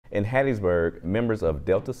In Hattiesburg, members of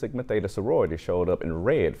Delta Sigma Theta sorority showed up in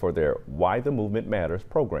red for their Why the Movement Matters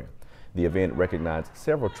program. The event recognized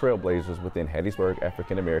several trailblazers within Hattiesburg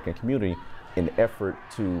African American community in an effort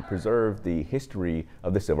to preserve the history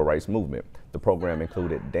of the civil rights movement. The program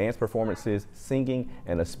included dance performances, singing,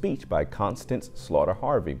 and a speech by Constance Slaughter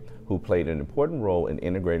Harvey, who played an important role in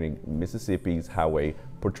integrating Mississippi's highway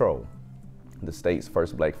patrol. The state's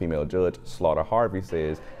first black female judge, Slaughter Harvey,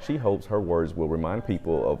 says she hopes her words will remind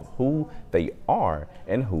people of who they are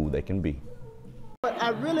and who they can be. But I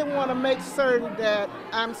really want to make certain that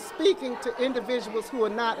I'm speaking to individuals who are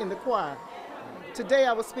not in the choir. Today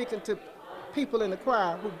I was speaking to people in the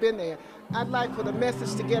choir who've been there. I'd like for the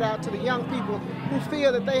message to get out to the young people who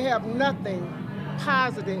feel that they have nothing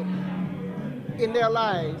positive in their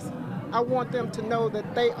lives. I want them to know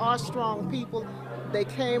that they are strong people. They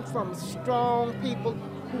came from strong people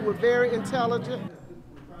who were very intelligent.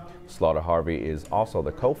 Slaughter Harvey is also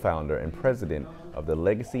the co-founder and president of the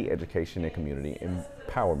Legacy Education and Community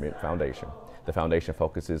Empowerment Foundation. The foundation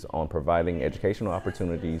focuses on providing educational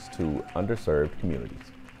opportunities to underserved communities.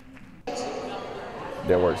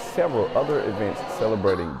 There were several other events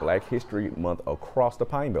celebrating Black History Month across the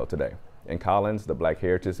Pine Belt today. In Collins, the Black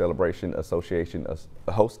Heritage Celebration Association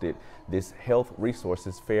hosted this health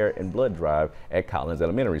resources fair and blood drive at Collins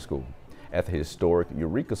Elementary School. At the historic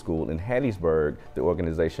Eureka School in Hattiesburg, the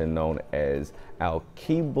organization known as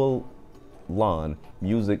Al-Kibulan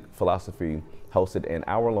Music Philosophy hosted an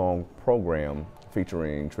hour-long program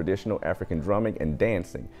featuring traditional African drumming and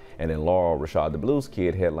dancing. And in Laurel, Rashad the Blues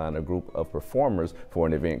Kid headlined a group of performers for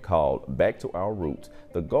an event called Back to Our Roots.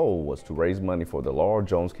 The goal was to raise money for the Laurel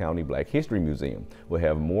Jones County Black History Museum. We'll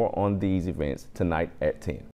have more on these events tonight at 10.